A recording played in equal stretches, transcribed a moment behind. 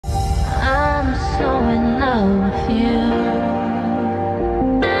so in love with you.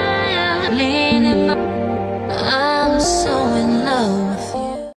 I'm so in love with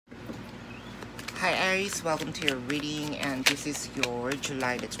you. Hi Aries, welcome to your reading, and this is your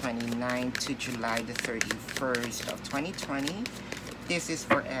July the 29th to July the 31st of 2020. This is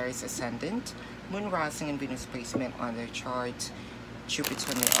for Aries Ascendant, Moon rising and Venus placement on their chart.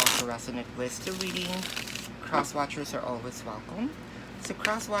 Jupiter may also resonate with the reading. Cross watchers are always welcome. So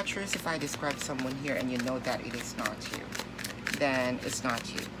cross watchers, if I describe someone here and you know that it is not you, then it's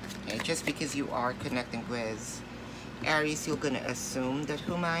not you. Okay? Just because you are connecting with Aries, you're gonna assume that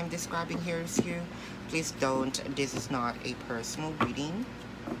whom I'm describing here is you. Please don't. This is not a personal reading.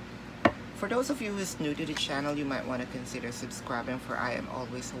 For those of you who's new to the channel, you might want to consider subscribing, for I am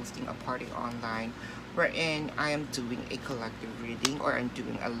always hosting a party online wherein I am doing a collective reading, or I'm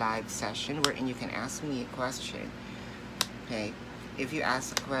doing a live session wherein you can ask me a question. Okay, if you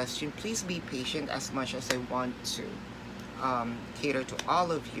ask a question, please be patient. As much as I want to cater to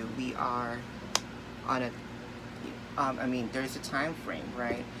all of you, we are on a I mean, there's a time frame,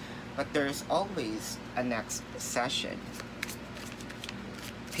 right? But there's always a next session.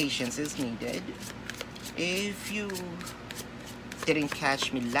 Patience is needed. If you didn't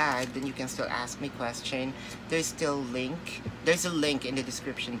catch me live, then you can still ask me question. There's a link in the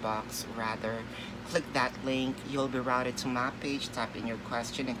description box, rather. Click that link, you'll be routed to my page. Type in your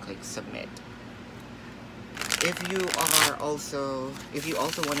question and click submit. If you also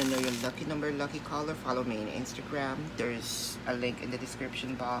want to know your lucky number, lucky caller, follow me on Instagram. There's a link in the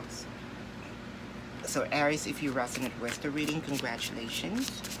description box. So Aries, if you resonate with the reading,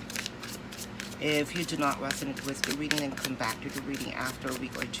 congratulations. If you do not resonate with the reading, then come back to the reading after a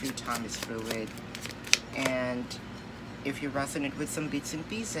week or two. Time is fluid. And if you resonate with some bits and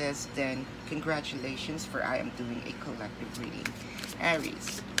pieces, then congratulations, for I am doing a collective reading.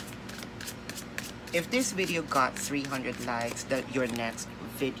 Aries, if this video got 300 likes, that your next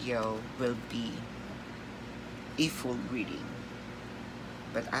video will be a full reading.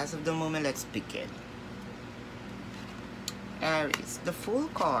 But as of the moment, let's begin. Aries, the Fool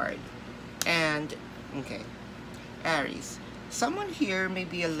card. And, okay, Aries, someone here may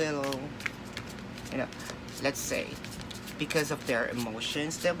be a little, let's say, because of their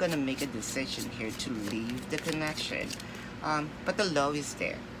emotions, they're gonna make a decision here to leave the connection. But the love is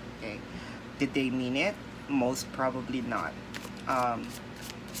there, okay? Did they mean it? Most probably not.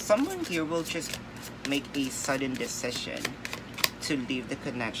 Someone here will just make a sudden decision to leave the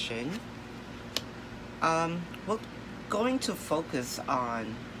connection. We're going to focus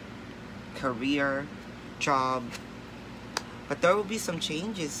on career, job, but there will be some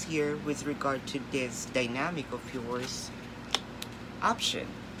changes here with regard to this dynamic of yours. Option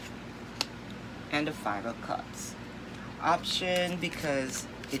and the Five of Cups. Option because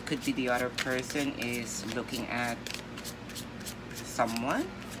it could be the other person is looking at someone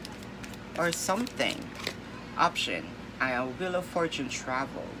or something. Option, Wheel of Fortune,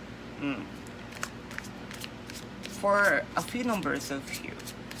 travel. For a few numbers of you,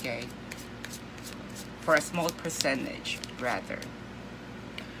 okay? For a small percentage, rather.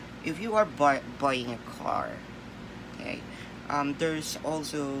 If you are buying a car, okay? There's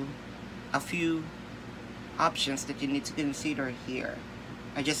also a few options that you need to consider here.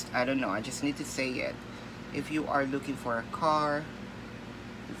 I don't know, I just need to say it. If you are looking for a car,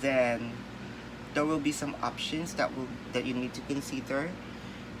 then there will be some options that you need to consider.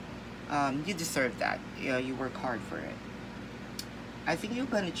 You deserve that. Yeah, you work hard for it. I think you're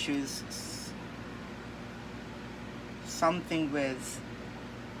gonna choose something with,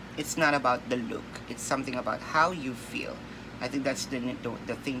 it's not about the look, it's something about how you feel. I think that's the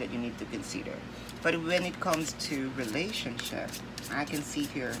thing that you need to consider. But when it comes to relationship, I can see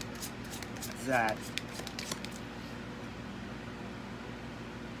here that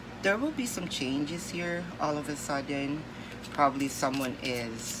there will be some changes here all of a sudden. Probably someone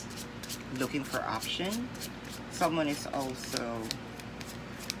is looking for option. Someone is also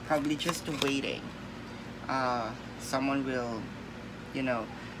probably just waiting. Someone will,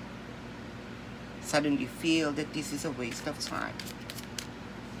 suddenly feel that this is a waste of time.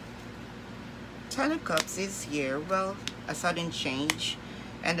 Ten of Cups is here. Well, a sudden change.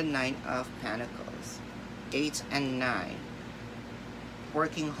 And the Nine of Pentacles. 8 and 9.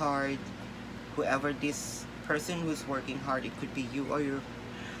 Working hard. Whoever this person who's working hard, it could be you or your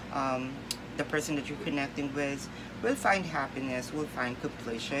the person that you're connecting with, will find happiness, will find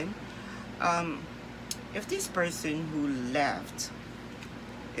completion. If this person who left,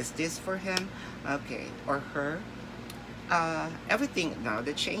 is this for him, okay, or her, Everything now,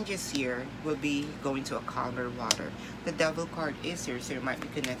 the changes here will be going to a calmer water. The devil card is here, so you might be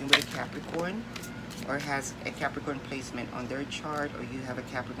connecting with a Capricorn, or has a Capricorn placement on their chart, or you have a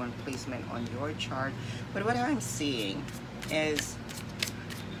Capricorn placement on your chart. But what I'm seeing is,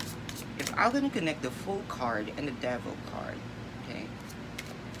 if I'm going to connect the Fool card and the devil card, okay,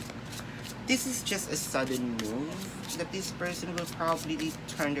 this is just a sudden move that this person will probably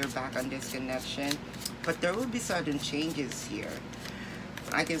turn their back on this connection, but there will be sudden changes here.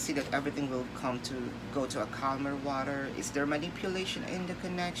 I can see that everything will go to a calmer water. Is there manipulation in the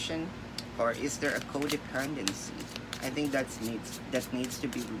connection, or is there a codependency? I think that needs to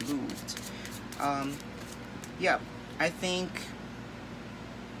be removed. Yeah, I think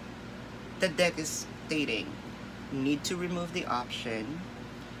the deck is stating need to remove the option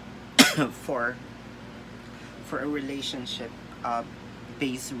for a relationship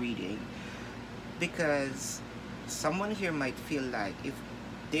based reading, because someone here might feel like if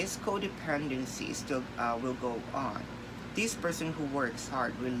this codependency still will go on, this person who works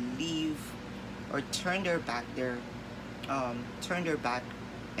hard will leave or turn their back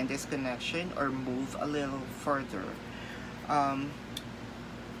in this connection, or move a little further. But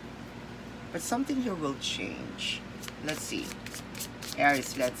something here will change. Let's see,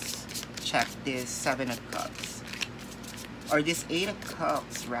 Aries, let's check this 7 of Cups, or this 8 of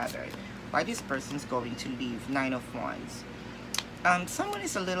Cups rather. Why this person's going to leave? 9 of Wands. Someone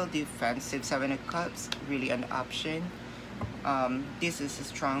is a little defensive. 7 of Cups, really an option. This is a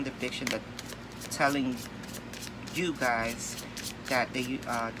strong depiction that telling you guys that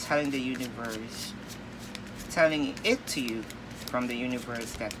telling the universe, telling it to you from the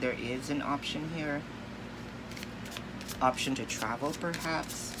universe that there is an option here. Option to travel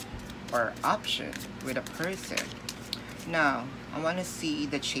perhaps, or option with a person. Now, I want to see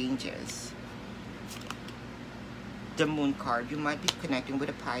the changes. The Moon card, you might be connecting with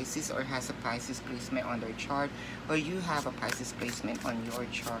a Pisces, or has a Pisces placement on their chart, or you have a Pisces placement on your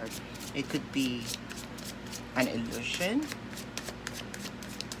chart. It could be an illusion.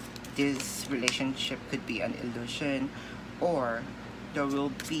 This relationship could be an illusion, or there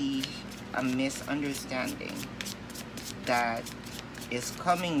will be a misunderstanding that is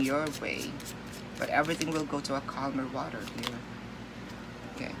coming your way, but everything will go to a calmer water here.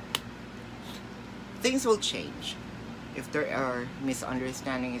 Okay, things will change. If there are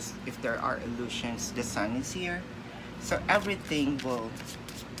misunderstandings, if there are illusions, the Sun is here, so everything will,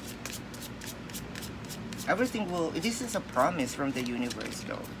 this is a promise from the universe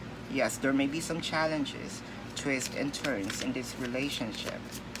though. Yes, there may be some challenges, twists and turns in this relationship,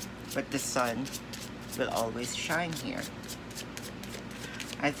 but the Sun will always shine here.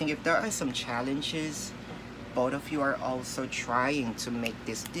 I think if there are some challenges, both of you are also trying to make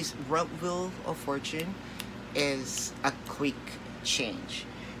this wheel of fortune is a quick change.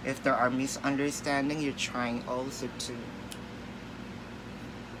 If there are misunderstandings, you're trying also to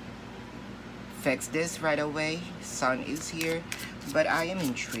fix this right away. Sun is here, but I am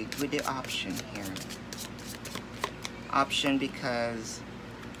intrigued with the option here. Option because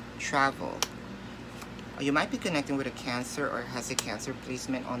travel. You might be connecting with a Cancer, or has a Cancer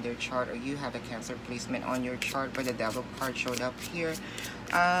placement on their chart, or you have a Cancer placement on your chart, but the Devil card showed up here.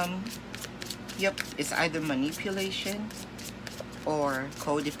 Yep, it's either manipulation or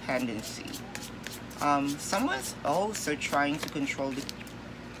codependency. Someone's also trying to control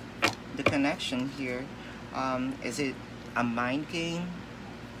the connection here. Is it a mind game?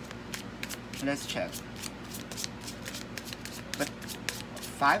 Let's check. But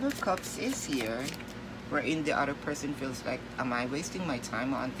 5 of Cups is here, wherein the other person feels like, am I wasting my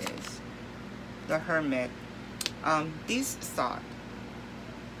time on this? The Hermit, this thought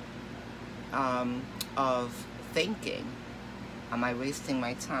of thinking, am I wasting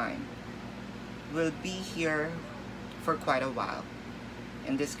my time, will be here for quite a while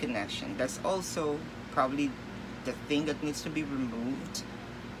in this connection. That's also probably the thing that needs to be removed.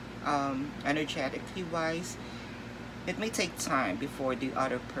 Energetically wise, it may take time before the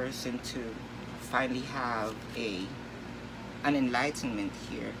other person to finally have an enlightenment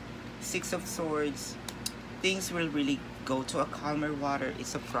here. 6 of Swords, things will really go to a calmer water.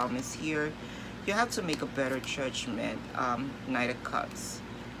 It's a promise here. You have to make a better judgment. Knight of Cups,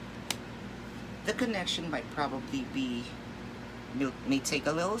 the connection might probably may take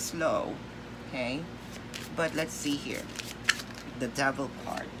a little slow, okay, but let's see here. The Devil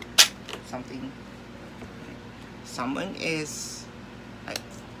card, someone is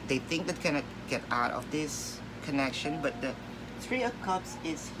they think that cannot get out of this connection, but the 3 of Cups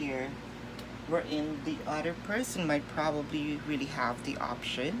is here, wherein the other person might probably really have the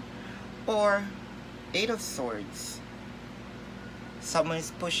option. Or 8 of Swords, Someone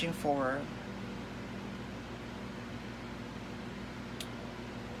is pushing for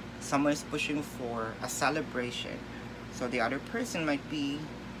a celebration. So the other person might be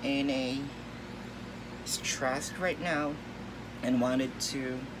in a stressed right now and wanted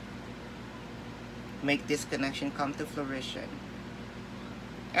to make this connection come to fruition.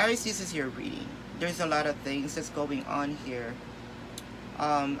 Aries, this is your reading. There's a lot of things that's going on here.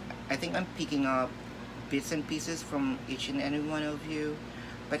 I think I'm picking up bits and pieces from each and any one of you.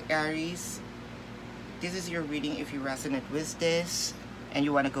 But Aries, this is your reading. If you resonate with this and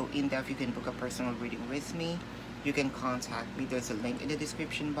you want to go in depth, you can book a personal reading with me. You can contact me. There's a link in the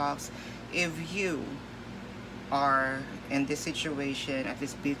description box. If you are in this situation, at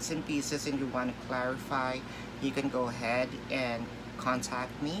least bits and pieces, and you want to clarify, you can go ahead and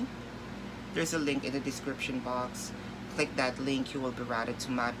contact me. There's a link in the description box. Click that link, you will be routed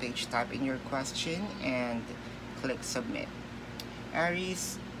to my page. Type in your question and click submit.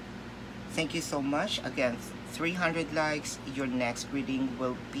 Aries, thank you so much. Again, 300 likes, your next reading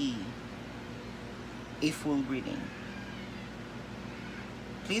will be a full reading.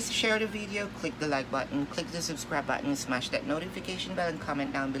 Please share the video, click the like button, click the subscribe button, smash that notification bell, and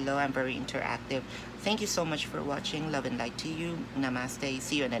comment down below. I'm very interactive. Thank you so much for watching. Love and light to you. Namaste.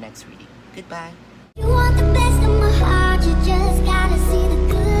 See you in the next reading. Goodbye. You want the best of my heart.